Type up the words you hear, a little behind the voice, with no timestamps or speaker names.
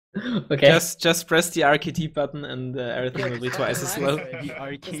Okay. Just press the RKT button and everything will be twice as slow. The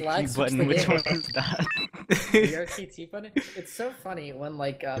RKT switch button, the which game. one is that? The RKT button. It's so funny when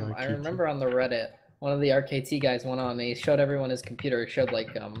like I RKT. remember on the Reddit, one of the RKT guys went on and he showed everyone his computer. He showed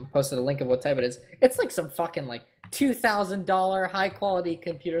like posted a link of what type it is. It's like some fucking like $2,000 high quality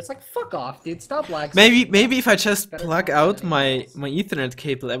computer. It's like fuck off, dude. Stop lagging. Maybe if I just Better plug than out anything my else. Ethernet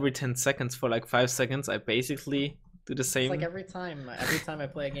cable every 10 seconds for like 5 seconds, I basically do the It's same. like every time I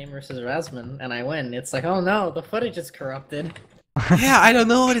play a game versus Razzmann and I win, it's like, oh no, the footage is corrupted. Yeah, I don't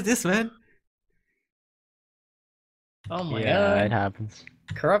know what it is, man. Oh my Yeah, god. it happens.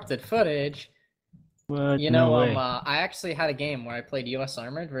 Corrupted footage. What? You know, No way. I actually had a game where I played US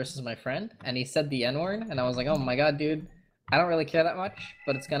Armored versus my friend, and he said the N-word, and I was like, oh my god, dude, I don't really care that much,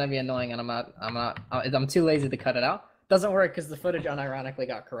 but it's gonna be annoying, and I'm too lazy to cut it out. Doesn't work because the footage unironically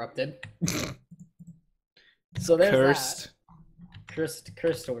got corrupted. So there's Cursed. that.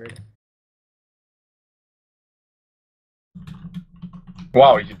 Cursed word.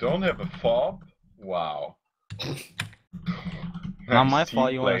 Wow, you don't have a fob? Wow. Not my Nice fault,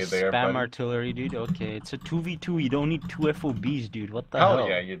 team you want play to there, spam buddy. artillery, dude? Okay, it's a 2v2, you don't need 2 FOBs, dude. What the Hell hell?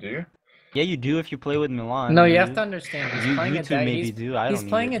 yeah, you do. Yeah, you do if you play with Milan. No, you have to understand. He's You, playing you a two deck. maybe do, I He's don't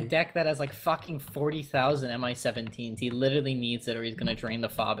playing need a it, dude. deck that has like fucking 40,000 MI-17s. He literally needs it, or he's gonna drain the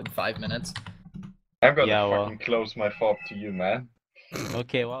fob in 5 minutes. I'm gonna Yeah, well. fucking close my fob to you, man.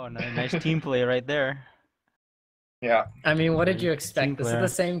 Okay, wow, nice team play right there. Yeah. I mean, what did Team you expect? This is player. the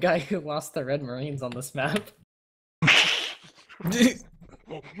same guy who lost the Red Marines on this map.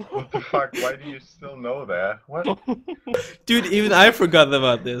 What the fuck? Why do you still know that? What? Dude, even I forgot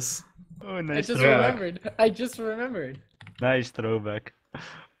about this. Oh, I nice just throwback. remembered. I just remembered. Nice throwback.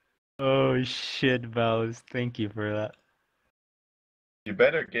 Oh shit, Vals. Thank you for that. You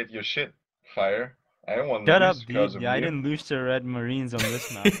better get your shit, Fire. I don't want to Shut lose up, because dude. of I you. didn't lose to Red Marines on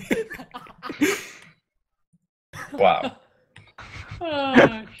this map. Wow.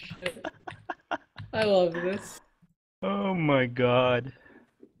 Oh shit! I love this. Oh my god.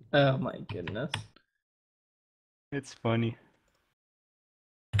 Oh my goodness. It's funny.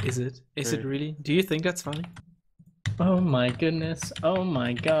 Is it? Is it Right. really? Do you think that's funny? Oh my goodness. Oh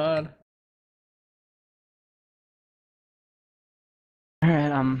my god.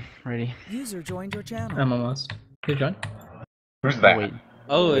 Alright, I'm ready. User joined your channel. I'm almost. Who joined? Who's that? Wait.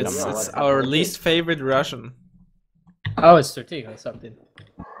 Oh, Wait, it's I'm it's our least favorite Russian. Oh, it's Tortigo. What's up, dude?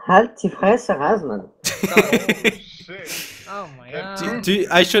 Halt die Fresse, Razzmann. Oh, shit. Oh my Yeah, god.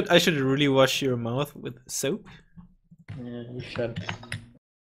 I should really wash your mouth with soap. Yeah, you should.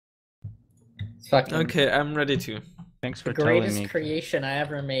 It's fucking Okay, I'm ready to. Thanks the for telling greatest me. creation I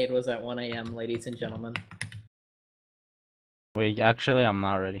ever made was at 1 a.m., ladies and gentlemen. Wait, actually, I'm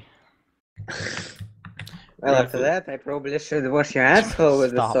not ready. Well, after that, I probably should wash your asshole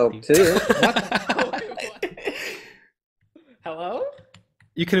with the Stop, soap dude. too. What the Hello?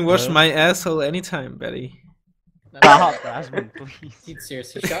 You can wash Hello? my asshole anytime, Betty. No, Stop, Razzmann, please. Dude,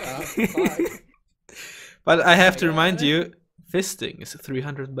 seriously, shut up. Fuck. But I have to my remind God. you, fisting is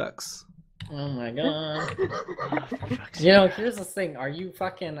 $300. Oh my god. For fuck's You know, sake. here's the thing. Are you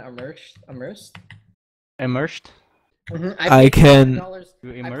fucking immersed? Immersed? I can- $300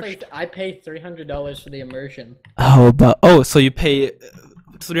 You immersed? I paid $300 for the immersion. How about? Oh, so you pay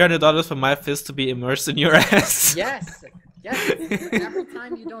 $300 for my fist to be immersed in your ass? Yes. Yes. Every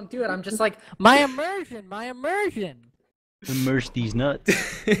time you don't do it, I'm just like, my immersion, my immersion. Immerse these nuts.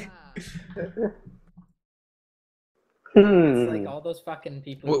 It's like all those fucking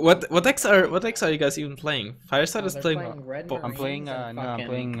people. What decks are you guys even playing? Firestarter is they're playing. Red Bo- I'm Marines playing, and no, I'm fucking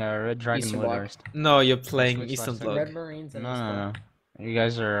playing Red Dragon Eastern Bloc. Motorist. No, you're playing Switch Eastern last Bloc. Red Marines No, and no, no. You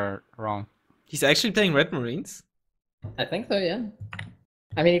guys are wrong. He's actually playing Red Marines. I think so, yeah.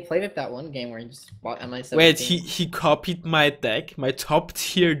 I mean, he played it that one game where he just bought MI-17. Wait, he copied my deck, my top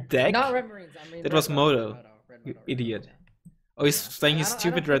tier deck. Not Red Marines. I mean, That Red was Moto. Red You Moto. idiot. Oh, he's playing his I don't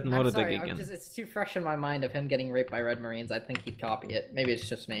stupid think- Red I'm Moto sorry, deck again. It's too fresh in my mind of him getting raped by Red Marines. I think he'd copy it. Maybe it's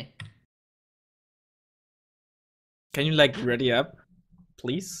just me. Can you like ready up,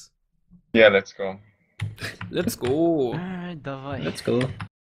 please? Yeah, let's go. Let's go. Alright, давай. That's cool.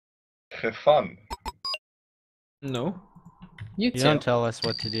 Have fun. No. You You too. don't tell us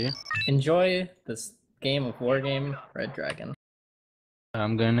what to do. Enjoy this game of Wargame Red Dragon.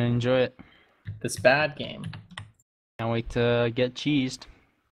 I'm gonna enjoy it. This bad game. Can't wait to get cheesed.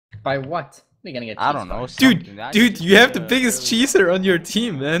 By what? Are you gonna get I cheese don't know. by? Dude, something. That dude, should you have be, the biggest cheeser on your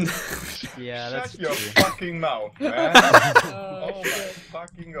team, man. Yeah, that's Shut your true. fucking mouth, man. Oh, Oh my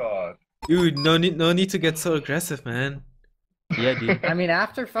fucking god. Dude, no need to get so aggressive, man. Yeah, dude. I mean,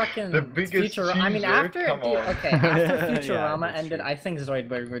 after fucking The biggest I mean, cheeser? after Come on. okay, after Yeah, Futurama that's ended, true. I think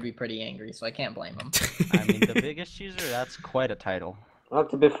Zoidberg would be pretty angry, so I can't blame him. I mean, the biggest chooser, that's quite a title. Well,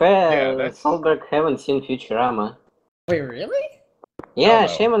 to be fair, Yeah, that's- Stauffenberg haven't seen Futurama. Wait, really? Yeah, no.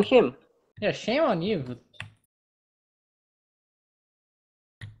 shame on him. Yeah, shame on you.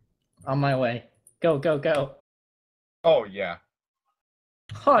 On my way. Go, go, go. Oh yeah.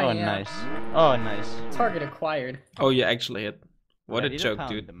 Oh, Oh, yeah. nice. Oh, nice. Target acquired. Oh, you actually hit. What a Ready to joke, pound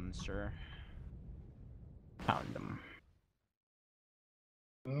dude. them, sir. Pound them.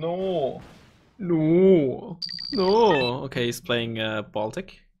 No. No. No. Okay, he's playing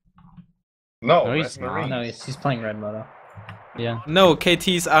Baltic. No, No, Red he's not. Marines. No, he's playing Red Moto. Yeah. No,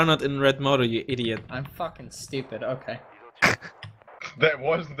 KTs are not in red moto, you idiot. I'm fucking stupid. Okay. That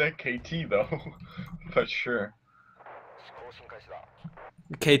wasn't that KT though. For sure.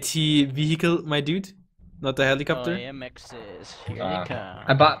 KT vehicle, my dude. Not the Oh, helicopter. AMXs. Here Ah. they come.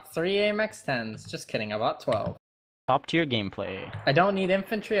 I bought 3 AMX 10s. Just kidding, I bought 12. Top tier gameplay. I don't need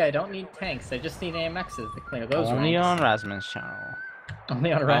infantry, I don't need tanks. I just need AMXs to clear those Only ranks. on Razzmann's channel.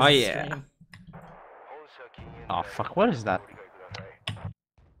 Only on Oh, Razzmann yeah. stream. Oh fuck, what is that?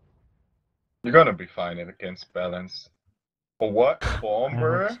 You're gonna be fine against balance. For what?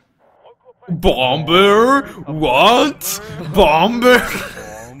 Bomber? Bomber? What? Bomber?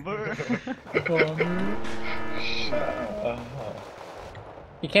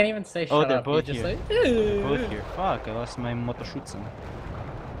 You can't even say shut Oh, they're up. both you just here. say, Both here. Fuck, I lost my Motoschützen.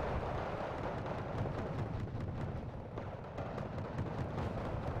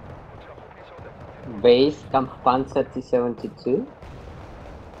 Base Kampfpanzer T-72.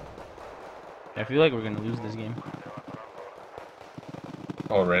 I feel like we're gonna lose this game.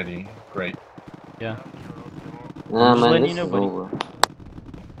 Already. Great. Yeah. Nah, just man, letting this you know, is buddy. over.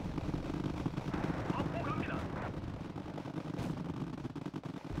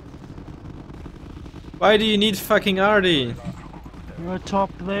 Why do you need fucking Artie? You're a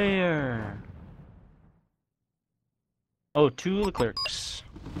top player. Oh, 2 Leclercs.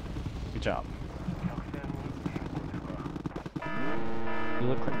 Good job. 2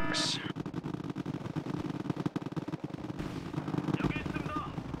 Leclercs.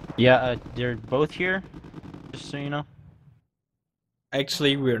 Yeah, they're both here. Just so you know.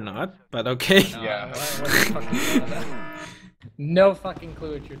 Actually, we're not, but okay. No, Yeah. what are you fucking talking about? No fucking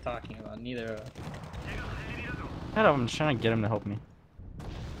clue what you're talking about. Neither of us. God, I'm just trying to get him to help me.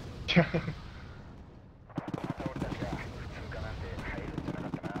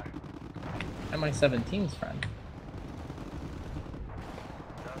 MI-17's friend.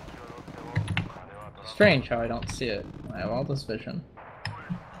 Strange how I don't see it. I have all this vision.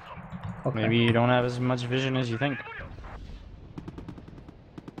 Okay. Maybe you don't have as much vision as you think.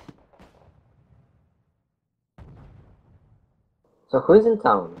 So who is in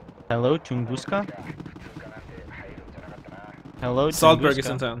town? Hello, Tunguska? Hello, Saltberg is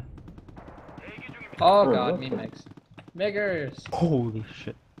Tunguska. in town. Oh Oh, god, okay. me mix. Miggers! Holy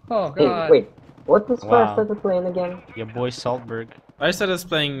shit. Oh Hey, god. wait. What is Wow. Firestarter playing again? Your boy Saltberg. Firestarter is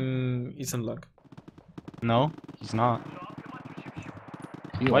playing Eastern Lock. No, he's not.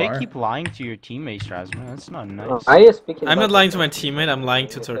 You Why are. you keep lying to your teammates, Razzmann? That's not nice. Oh, are you speaking I'm about not lying to my yourself? teammate, I'm lying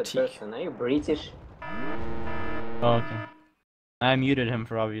to You're a third Tortique. person. Are you British? Oh, okay. I muted him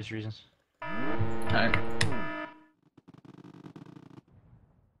for obvious reasons. Alright.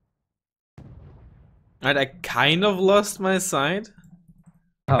 Right, I kind of lost my side.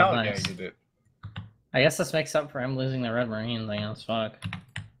 Oh, Hell nice. yeah, you did. I guess this makes up for him losing the Red Marine thing. That's fuck.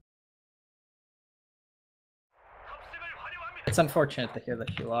 It's unfortunate to hear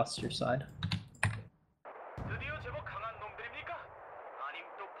that you lost your side.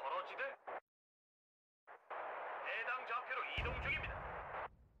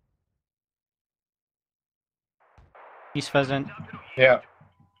 Peace Pheasant. Yeah.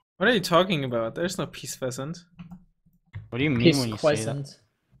 What are you talking about? There's no Peace Pheasant. What do you mean Peace when you say that? quiescent.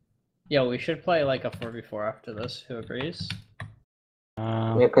 Yo, we should play like a 4v4 after this. Who agrees?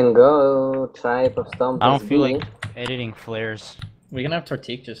 You can go Tribe of Storm. I don't feel like editing flares. We can have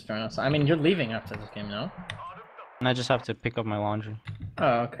Tortique just join us. I mean, you're leaving after this game, no? And I just have to pick up my laundry.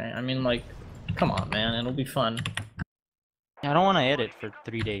 Oh, okay. I mean, like, come on, man. It'll be fun. I don't want to edit for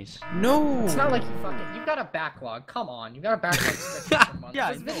 3 days. No! It's not like you fucking. You got a backlog. Come on. You got a backlog stretching for months. Yeah,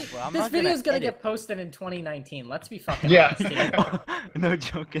 I This know, video, but I'm this not video's gonna edit. get posted in 2019. Let's be fucking Yeah. honest here. No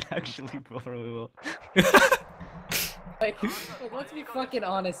joke, it actually probably will. Like, let's be fucking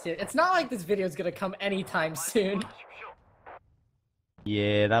honest here. It's not like this video's gonna come anytime soon.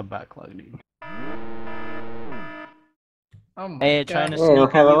 Yeah, that backlog, dude. Oh my Hey, god. trying to Yeah, you'll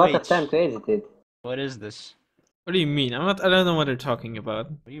sneak have a a lot of UH. time to edit it. What is this? What do you mean? I don't know what they're talking about.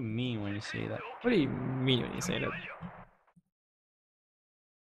 What do you mean when you say that? What do you mean when you say that?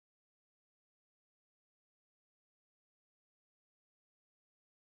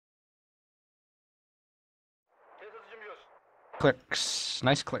 Clicks.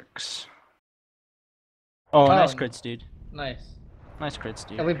 Nice clicks. Oh, nice Oh, crits, dude. Nice. Nice crits,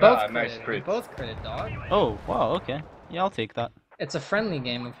 dude. Yeah, we both critted. nice We crit. both critted, dog. Oh, wow, okay. Yeah, I'll take that. It's a friendly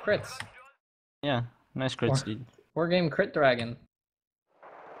game of crits. Yeah, nice crits, Or- dude. Wargame Crit Dragon.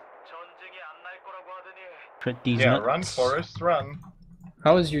 Crit these Yeah, nuts. run, Forest, run.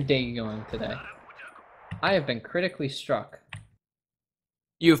 How is your day going today? I have been critically struck.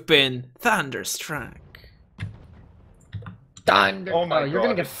 You've been thunderstruck. Thunder! Oh my you're gonna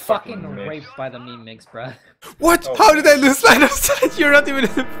God, get it's fucking fucking mixed. raped by the meme mix, bruh. What? Oh. How did I lose line of sight? You're not even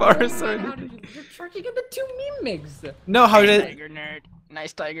in the forest or How anything. did you're charging at the two meme mix! No, how did I... Tiger nerd.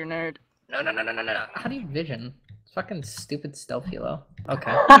 Nice tiger nerd. No. How do you vision? Fucking stupid stealth helo.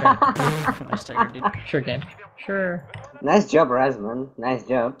 Okay, Nice tiger, dude. sure game. Sure. Nice job, Razzmann. Nice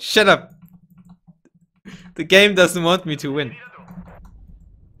job. Shut up. The game doesn't want me to win.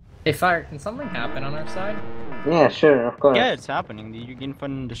 Hey, Fire, can something happen on our side? Yeah, sure, of course. Yeah, it's happening, dude. You're getting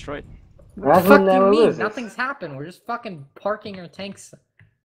fucking destroyed. What the Razzmann fuck do you never mean? loses. Nothing's happened. We're just fucking parking our tanks.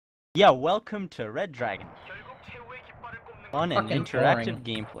 Yeah, welcome to Red Dragon. Fun and Fucking interactive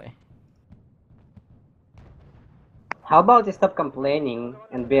boring. gameplay. How about you stop complaining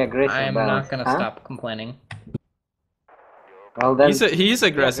and be aggressive? I'm Bounce, not gonna huh? stop complaining. Well then, He's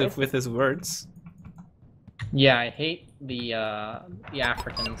aggressive with his words. Yeah, I hate the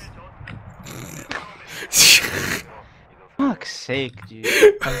Africans. Fuck's sake, dude.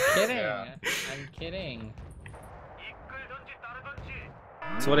 I'm kidding. Yeah. I'm kidding.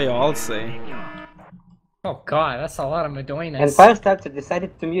 That's what they all say. Oh god, that's a lot of Medoinus. and Firestarter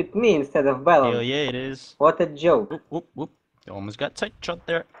decided to mute me instead of Bellum. Hell yeah, it is. What a joke. Whoop, whoop, whoop. You almost got tight shot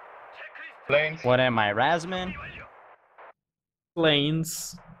there. Planes. What am I, Razzmann?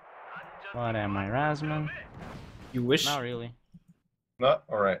 Planes. What am I, Razzmann? You wish? Not really. No,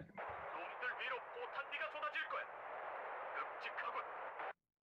 alright.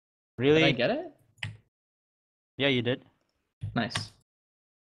 Really? Did I get it? Yeah, you did. Nice.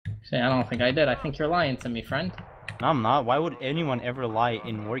 See, I don't think I did. I think you're lying to me, friend. No, I'm not. Why would anyone ever lie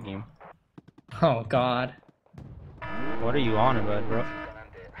in Wargame? Oh god. What are you on about, bro?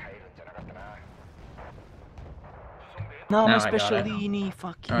 No, Now my I got it. specialini,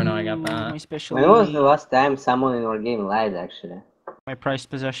 fuck you. Oh, no, I got that. My When was the specialini. last time someone in our game lied, actually? My prized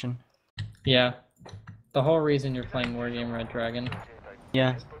possession. Yeah. The whole reason you're playing Wargame Red Dragon.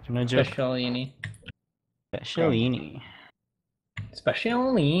 Yeah, no joke. Specialini. Specialini.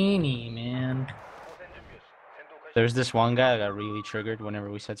 Specialini, man. There's this one guy that got really triggered whenever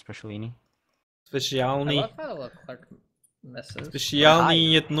we said specialini. I Specjalny. love how the clerk misses.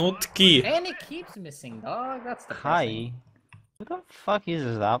 Specjalny jednotki. And it keeps missing, dog. That's the Hi. What the fuck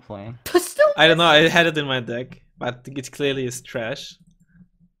is that playing? Still I don't know, I had it in my deck, but it clearly is trash.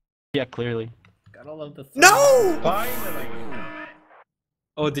 Yeah, clearly. gotta love the No! Finally!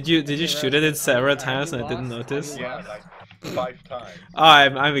 Oh, did you shoot at it several times and I didn't lost? notice? You Yeah, like 5 times.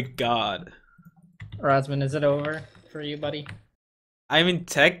 I'm a god. Razzmann, is it over for you, buddy? I mean,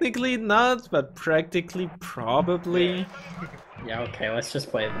 technically not, but practically probably. Yeah, okay, let's just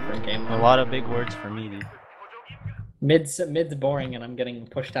play the free game. A lot of big words for me, dude. Mid's boring and I'm getting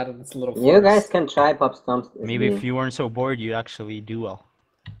pushed out of this little You forest. guys can try Pop Stomps. Maybe if you weren't so bored, you'd actually do well.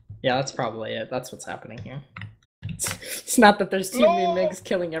 Yeah, that's probably it. That's what's happening here. It's not that there's two No! memes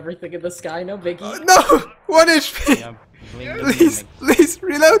killing everything in the sky, no biggie. No! 1 HP! Yeah, blame the Please, mimic. please,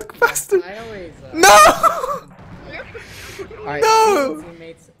 reload faster! I always. No! Alright, No!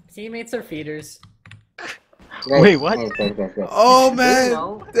 teammates are feeders. Guys, Wait, what? Guys. Oh Do you man!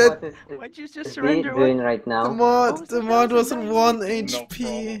 know That what is Why'd you just is surrender? doing right now? the mod was on 1 No problem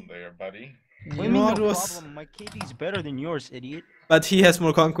HP. there, buddy. What do you mean Mod no was... problem? My KD's better than yours, idiot. But he has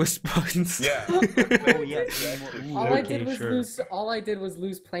more conquest points. Yeah. Oh yeah. Exactly. Ooh, All I okay, did was sure. lose. All I did was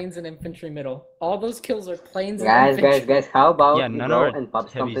lose planes and infantry middle. All those kills are planes Guys, and infantry. guys, how about Yeah, you none go of our and Pop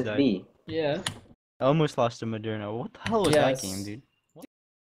Stomp heavies this died. B? Yeah. I almost lost to Moderna. What the hell was Yes. that game, dude?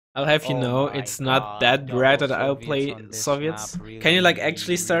 I'll have you Oh know, my it's not God, that double rare that I'll Soviets play on this Soviets. map, Can you like really,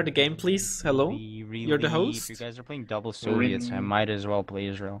 actually start the game, please? Hello? Really, You're the If host? you guys are playing double Soviets, I might as well play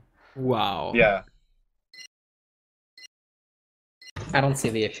Israel. Wow. Yeah. I don't see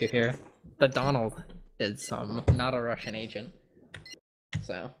the issue here. The Donald is not a Russian agent.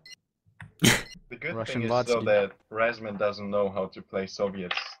 So. The good Russian thing is bots, though dude. that Razzmann doesn't know how to play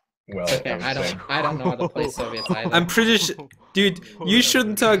Soviets. Well, Okay, I would say. I don't know how to play Soviets either. I'm pretty sure, dude. You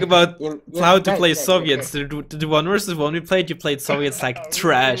shouldn't talk about how to play Soviets. The 1v1 we played Soviets like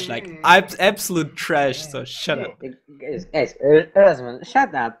trash, like absolute trash. So shut up. Guys, Razzmann,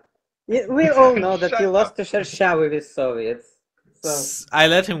 shut up. We all know that you Shut lost up. to Shershawi with Soviets. So. I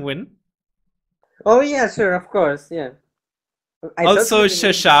let him win. Oh yeah, sure, of course, yeah. I Also, totally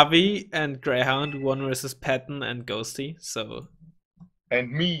Shashavi and Greyhound won versus Patton and Ghosty. So. And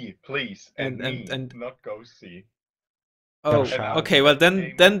me, please, and And- not Ghosty. Oh, Shashavi. okay. Well,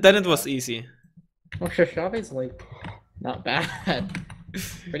 then it was easy. Well, Shashavi's like not bad.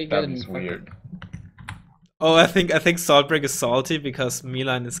 Pretty good. That is weird. Oh, I think Saltberg is salty because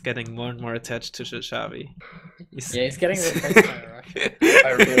Milan is getting more and more attached to Shashavi. Yeah, he's getting replaced by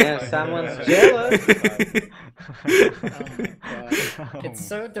a Russian. Yeah, someone's jealous. Oh my god. It's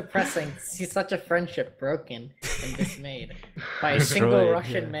so depressing to see such a friendship broken and dismayed by a single Destroyed,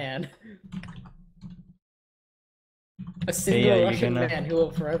 Russian yeah. man. A single you're Russian gonna- man who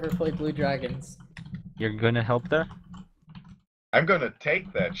will forever play Blue Dragons. You're gonna help there? I'm gonna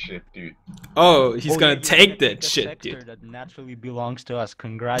take that shit, dude. Oh, he's Oh, gonna yeah, you're take gonna that the shit, sector dude. that naturally belongs to us.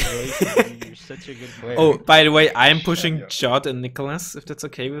 Congratulations, dude. You're such a good player. Oh, by the way, I am Shut pushing up. Jod and Nicholas, if that's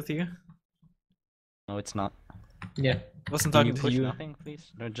okay with you. No, it's not. Yeah. Wasn't Can you talking to push you. nothing,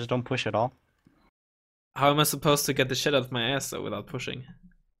 please? No, just don't push at all. How am I supposed to get the shit out of my ass though without pushing?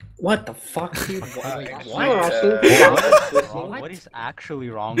 What the fuck, dude? Actually, What is actually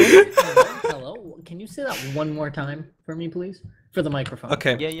wrong with you? Hello? Can you say that one more time for me, please? For the microphone.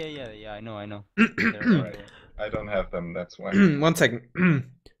 Okay. Yeah, I know. They're right there. I don't have them, that's why. 1 second.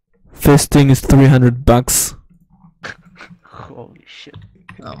 Fisting is $300. Holy shit.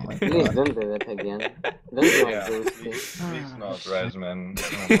 Oh my Please god. don't do that again. Don't do Yeah, it, please not, Razzmann.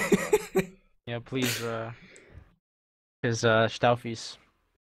 Oh my god. Yeah, please, because Stauffi's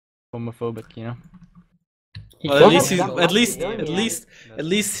homophobic, you know? Well, Don't at have least that much, at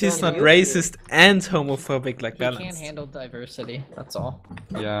least he's Don't not use racist and homophobic like He can't Balance. handle diversity. That's all.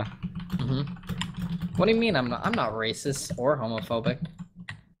 Yeah. What do you mean? I'm not racist or homophobic.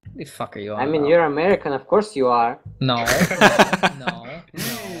 What the fuck are you on I mean, about? you're American, of course you are. No.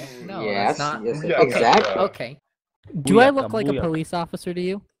 No. Yes, That's not. yes, Yeah, exactly. Okay. Do I Booyaka, look like a booyaka. police officer to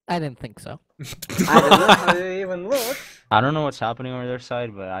you? I didn't think so. I don't know how you even look. I don't know what's happening on their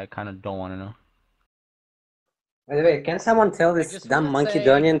side, but I kind of don't want to know. By the way, can someone tell this just dumb wanna monkey say-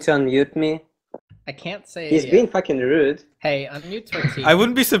 Donian to unmute me? I can't say. He's being fucking rude. Hey, unmute Tortilla. I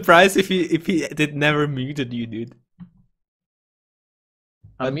wouldn't be surprised if he did never muted you, dude.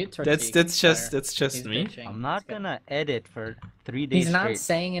 But Unmute Tortilla. that's just He's me. bitching. I'm not gonna edit for 3 days He's not straight.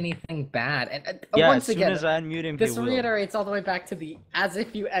 saying anything bad. And Yeah, once as soon again, as I unmute him, this he will. reiterates all the way back to the as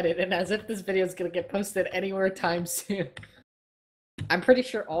if you edit and as if this video is gonna get posted anywhere time soon. I'm pretty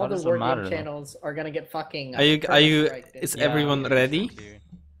sure all Why the does it matter, Wargame though? channels are gonna get fucking. Are you perma-striked is in- everyone Yeah, ready? dude.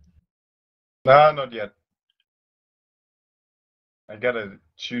 Nah, not yet. I gotta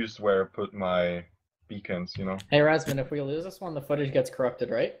choose where I put my beacons, you know? Hey Razzmann, if we lose this one, the footage gets corrupted,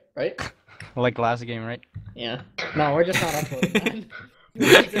 right? Right? Like last game, right? Yeah. No, we're just not uploading.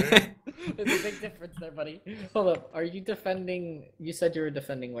 There's a big difference there, buddy. Hold up. Are you defending? You said you were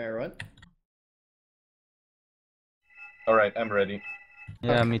defending where? What? Alright, I'm ready.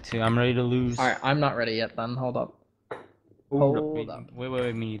 Yeah, Okay. me too. I'm ready to lose. All right, I'm not ready yet. Then hold up. Hold up. Wait,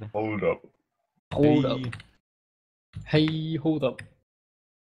 me neither. Hold up. Hold Hey. up. Hey, hold up.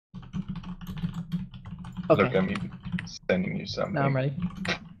 Look, Okay. I'm sending you something. Now I'm ready.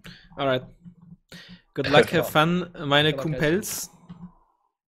 Alright. Good luck, have fun, meine Good luck, guys. Kumpels.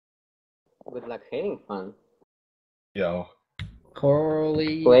 Good luck having fun. Yo.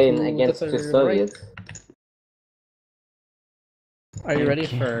 Corley. Playing to against the two third Soviets. right. Are you ready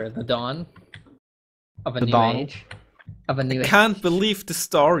Okay. for the dawn of a The new dawn? age? Of a new I age. can't believe the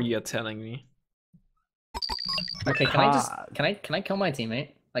story you're telling me. Okay, can I just God. can I kill my teammate?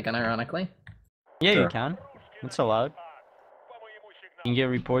 Like unironically? Yeah, Sure. you can. It's allowed. You can get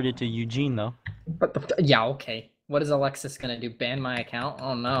reported to Eugene though. But yeah, okay. What is Alexis gonna do? Ban my account?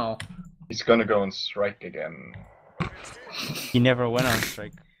 Oh no. He's gonna go on strike again. He never went on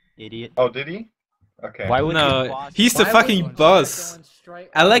strike, idiot. Oh, did he? Okay. Why would No, your boss- he's the Why would fucking you wanna boss. go on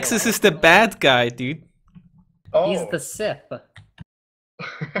strike? Alexis is the bad guy, dude. Oh. He's the Sith.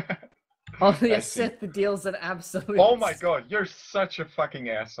 Only I a see. Sith deals in absolute. Oh my god, you're such a fucking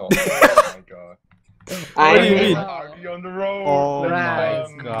asshole. Oh my god. I What do you mean, mean? Party on the road. Oh let's Right. my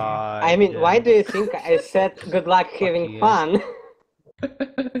fun. god. I mean, why yeah. do you think I said good luck having you. fun?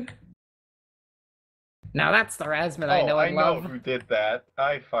 Now that's the Razzmann Oh, I know I and know love. who did that.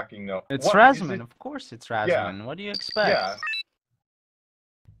 I fucking know. It's What, is Razzmann, it- of course it's Razzmann. What do you expect? Yeah.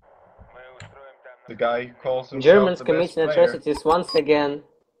 The guy who calls himself Germans the best committing player. atrocities once again.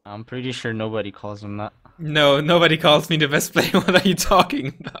 I'm pretty sure nobody calls him that. No, nobody calls me the best player. What are you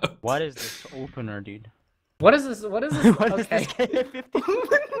talking about? What is this opener, dude? What is this? What is this? What is Okay. this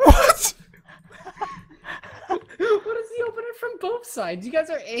What? What is the opener from both sides? You guys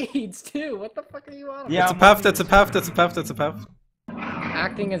are AIDS too. What the fuck are you on about? Yeah, That's a puff, that's a puff, that's a puff, that's a puff.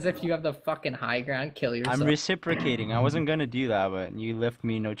 Acting as if you have the fucking high ground, kill yourself. I'm reciprocating. I wasn't gonna do that, but you left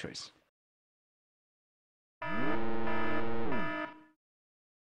me no choice.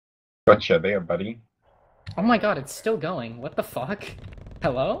 Gotcha there, buddy. Oh my god, it's still going. What the fuck?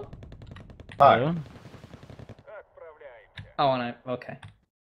 Hello? Hi. Hello? Oh, and okay.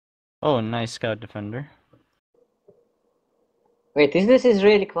 Oh, nice scout defender. Wait, is this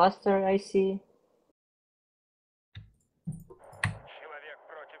Israeli cluster I see?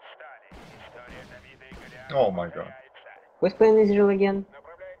 Oh my god. Who's playing Israel again?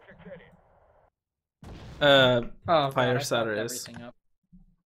 Oh, Firestarter God, I is. fucked everything up.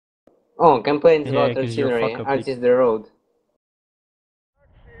 Oh, campaigns Yeah, about 'cause you're artillery. fuck up, Art dude. is the road.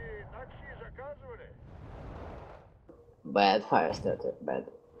 Bad Firestarter, bad.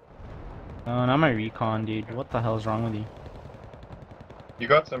 Oh, not my recon, dude. What the hell's wrong with you? You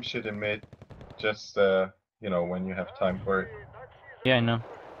got some shit in mid. Just, you know, when you have time for it. Yeah, I know.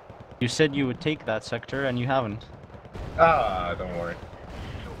 You said you would take that sector, and you haven't. Ah, don't worry.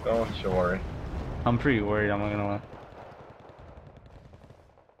 Don't you worry. I'm pretty worried, I'm not gonna lie.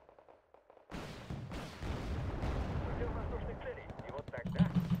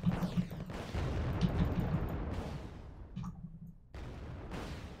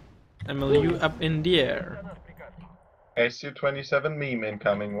 MLU up in the air. SU-27 meme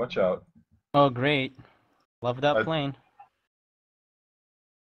incoming, watch out. Oh, great. Love that I- plane.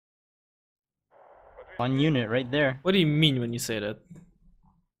 One unit right there. What do you mean when you say that?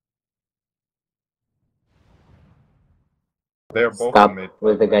 They're both Stop in mid.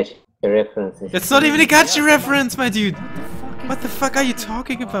 with the gacha references. That's not even a gacha reference, my dude! What What the fuck are you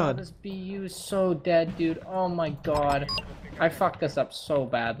talking about? This BU is so dead, dude. Oh my god. I fucked this up so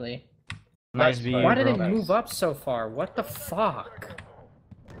badly. Nice Nice VU, fight. Why did bro. it move up so far? What the fuck?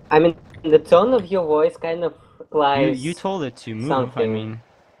 I mean, the tone of your voice kind of You, implies you told it to move, I something. mean.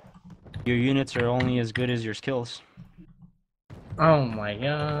 Your units are only as good as your skills. Oh my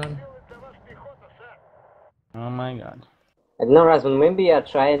god. Oh my god. I don't know, Razzmann, maybe you're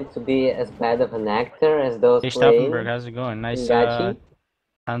trying to be as bad of an actor as those Hey, playing Stauffenberg, how's it going? Nice gachi.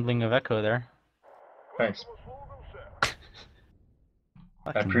 handling of Echo there. Thanks. I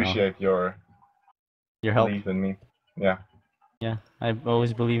Fucking hell. appreciate your Your help. belief in me. Yeah. Yeah, I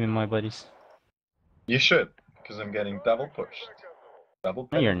always believe in my buddies. You should, because I'm getting double pushed. Double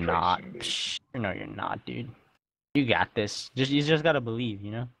No, you're penetration, not. dude. Psh, no, you're not, dude. You got this. You just gotta believe, you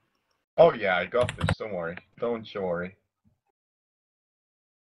know? Oh yeah, I got this, don't worry. Don't you worry.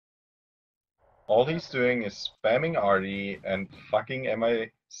 All he's doing is spamming RD and fucking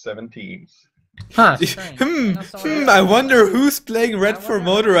MI-17s. Huh, strange. Now someone else- I wonder who's playing Red I for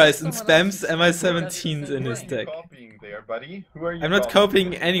wonder Motorized and someone else spams is MI-17s in his doing deck. Copying there, buddy. Who are you? I'm not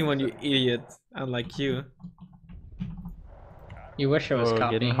copying anyone, you idiot. Unlike you. You wish I was Oh, getting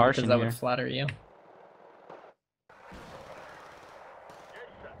copying harsh because in that here. would flatter you.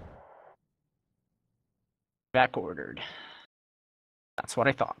 Back ordered. That's what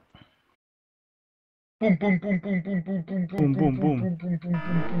I thought. Boom, boom, boom, boom, boom, boom, boom, Boom, boom, boom. boom, boom, boom,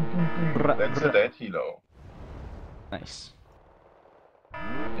 boom, boom. That's a dead helo. Nice.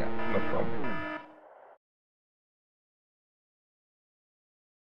 Yeah, no problem.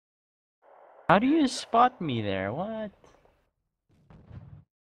 How do you spot me there? What?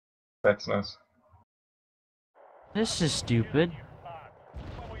 That's nice. This is stupid.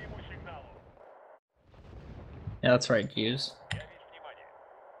 Yeah, that's right, Hughes.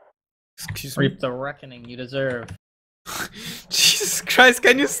 Excuse me. Reap the reckoning you deserve. Jesus Christ,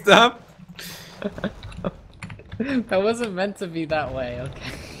 can you stop? That wasn't meant to be that way,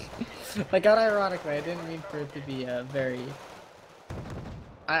 okay? Like, unironically, I didn't mean for it to be very...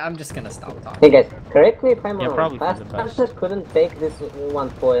 I'm just gonna stop talking. Hey guys, correct me if I'm Yeah, wrong. probably for the best. Firestarter couldn't take this 1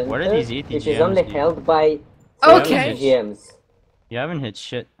 point. What are these which is ATGMs, only dude? held by Okay. GMs. You haven't hit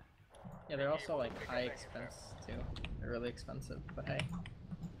shit. Yeah, they're also, like, high expense, too. They're really expensive, but hey.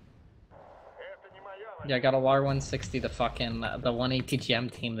 Yeah, I got a LAR 160, the fucking, the 180 GM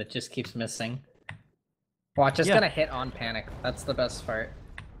team that just keeps missing. Watch, it's Yeah. gonna hit on panic. That's the best part.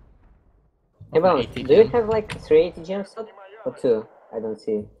 Hey, Of an Bones, AT do you gem. have like 3 ATGMs or 2? I don't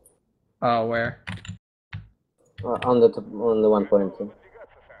see. Oh, where? On the 1.2.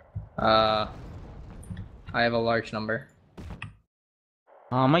 I have a large number.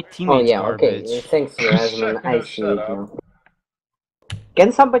 My teammates yeah, okay. garbage. Thanks, Razzmann. I see Shut it up. now.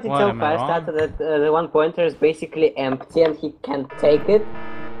 Can somebody What, tell am I wrong? Firestarter that the one pointer is basically empty and he can't take it?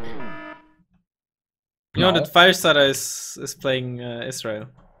 You know No. that Firestarter is playing Israel.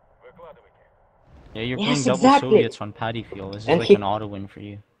 Yeah, you're Yes, playing double exactly. Soviets on Paddy Field. This is And like he- an auto win for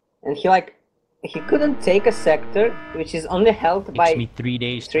you. And he couldn't take a sector which is only held Takes by me 3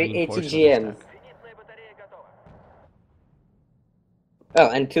 days to 380 reinforce with this GMs. deck. Oh,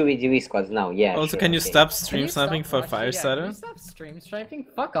 and 2 VGV squads now, yeah. Also, sure, can you okay. stop Can stream you stop sniping for watching- yeah, can you Firestarter? stop stream sniping?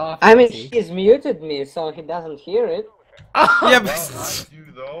 Fuck off. I mean, Jesse. he's muted me, so he doesn't hear it. Yeah, Well, I but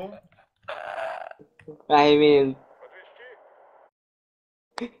do though. I mean,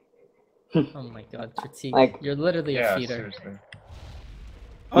 Oh my god, Critique. Like- You're literally a Yeah, feeder. seriously.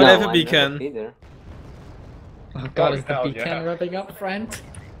 whatever, no, I'm not a Beacon. feeder. Oh god, Oh, is the hell beacon yeah. rubbing up, friend?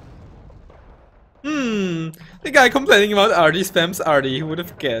 The guy complaining about Artie spams Artie. Who would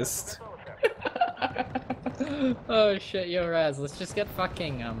have guessed? Oh shit, yo Raz, let's just get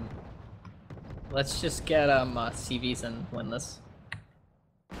fucking let's just get CVs and win this.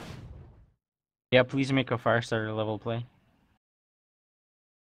 Yeah, please make a Firestarter level play.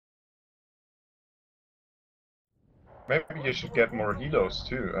 Maybe you should get more helos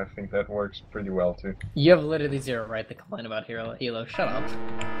too. I think that works pretty well too. You have literally zero right to complain about Hilo. Shut up.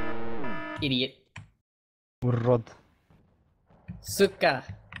 Idiot. Rod. Suka.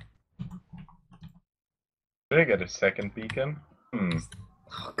 Did I get a second beacon?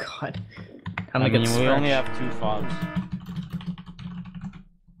 Oh god. I Time to mean, get we only stretched. have 2 fobs.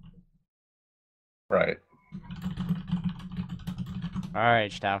 Right.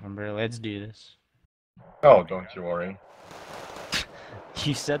 Alright, Stauffenberg, let's do this. Oh, don't you worry.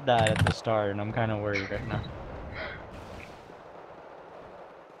 You said that at the start, and I'm kind of worried right now.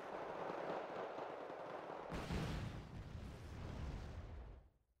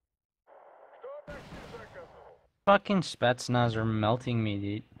 Fucking Spetsnaz are melting me,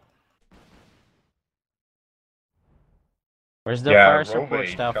 dude. Where's the Yeah, fire support,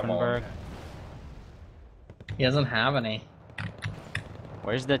 Rovate, come on. Stauffenberg? He doesn't have any.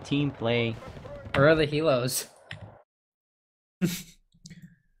 Where's the team play? Where are the Hilos?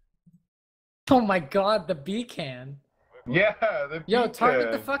 Oh my god, the beacon. Yeah, the Yo,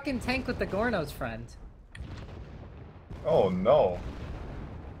 target the beacon. fucking tank with the Gornos, friend. Oh no.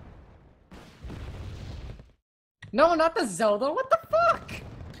 No, not the Zelda. What the fuck?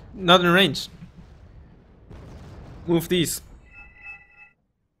 Not in range. Move these.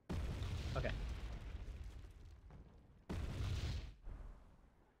 Okay.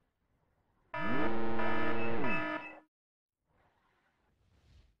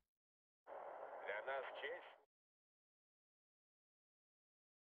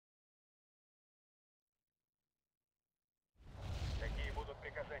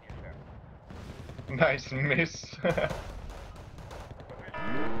 Nice miss.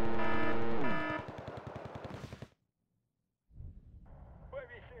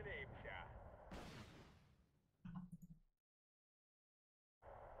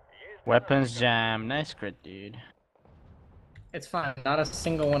 Weapons jam, nice crit, dude. It's fine. Not a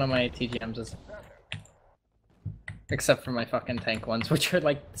single one of my TGMs is. Except for my fucking tank ones, which are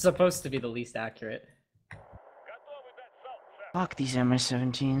like supposed to be the least accurate. Fuck these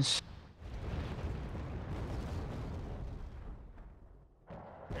MS-17s.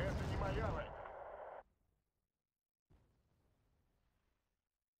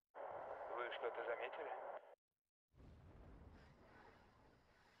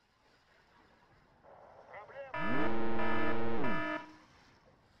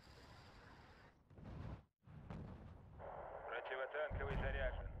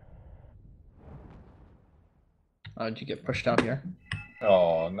 Oh, did you get pushed out here?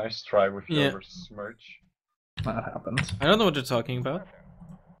 Oh, nice try with Yeah. your smirch. That happens. I don't know what you're talking about.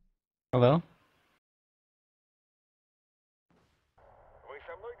 Hello?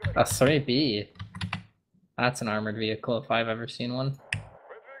 A 3B. That's an armored vehicle if I've ever seen one.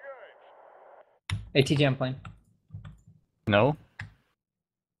 ATGM plane. No?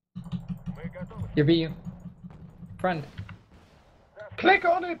 Your BU. Friend. Click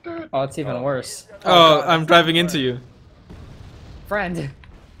on it, dude! Oh, it's even worse. Oh, God, I'm it's driving even into you. Friend.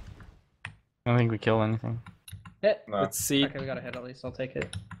 I don't think we kill anything. Hit. No. Let's see. Okay, we got a hit at least. I'll take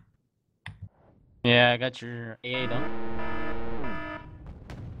it. Yeah, I got your AA though.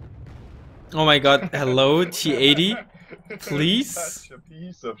 Oh my god, hello, T80? Please? Such a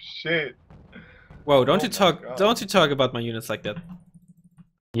piece of shit. Whoa, don't Oh you my talk God. don't you talk about my units like that.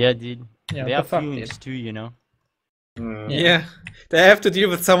 Yeah, dude. Yeah, They what have the fuck, feelings dude? too, you know. Mm. Yeah. They have to deal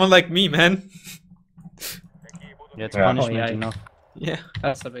with someone like me, man. Yeah, it's Yeah. punishment Oh, yeah. enough. Yeah.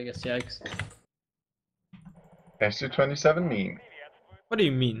 That's the biggest yikes. SU-27 meme. What do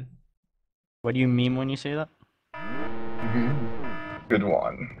you mean? What do you mean when you say that? Good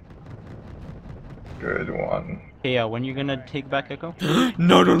one. Good one. Hey, when you gonna take back Echo?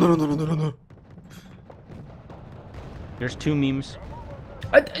 No, no, no, no, no, no, no, no. There's 2 memes.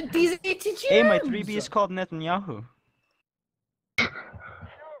 These ATGMs! Hey, my 3B is called Netanyahu.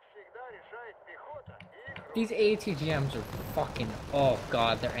 These ATGMs are fucking. Oh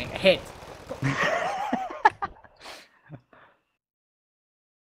god, they're hit.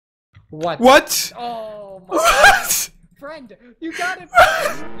 What? What? Oh my What? friend, you got it.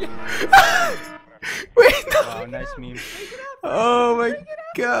 Wait, no. Wow, nice meme. Oh my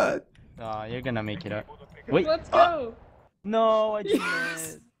god. You're gonna make it up. Wait. Let's go. No, I didn't.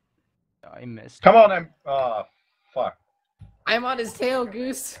 Yes. I missed. Come on, I'm. Ah, fuck. I'm on his tail,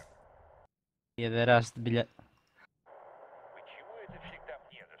 Goose. Пидорас, блядь.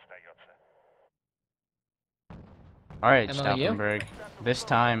 Alright, And on you? Stauffenberg. This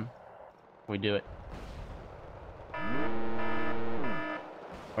time, we do it.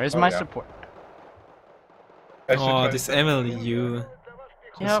 Where's my yeah. support? Oh, this Emily, you.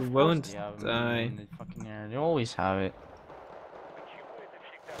 Yeah, She of won't course they have die. in the fucking air. They always have it.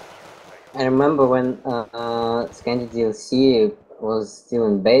 I remember when Scandi DLC was still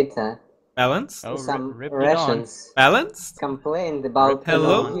in beta. Balanced? Oh, Some rip it on. Russians Balanced? complained about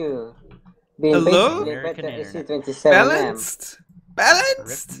Hello? you being Hello? basically American better internet. SC-27M. Balanced? Rip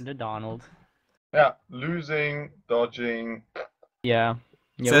Balanced? the Donald. Yeah, losing, dodging. Yeah.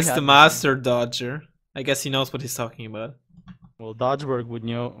 Yeah, we Says had the this master dodger. I guess he knows what he's talking about. one. Well, Dodgeberg would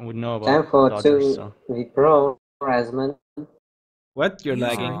know about Time for Dodgers, so 2v Pro, Razzmann. What? You're User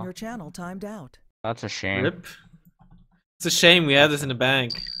lagging. in your channel timed out. that's a shame. Rip. It's a shame we had this in the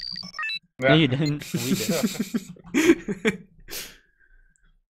bank. No, Yeah. you didn't. We did.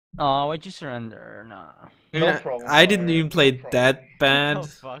 Oh, why'd you surrender? Nah. No problem, I didn't Fire. even play No problem. that bad. Oh,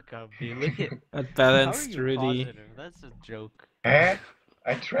 fuck up, dude. Look at. At How are balanced, you really. positive? That's a joke. Eh?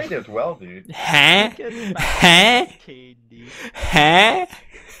 I traded well, dude. Huh? Look at Huh? KD. Huh?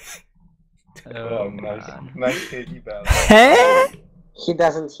 Oh, nice, God. nice KD balance. Huh? He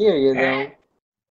doesn't hear you though.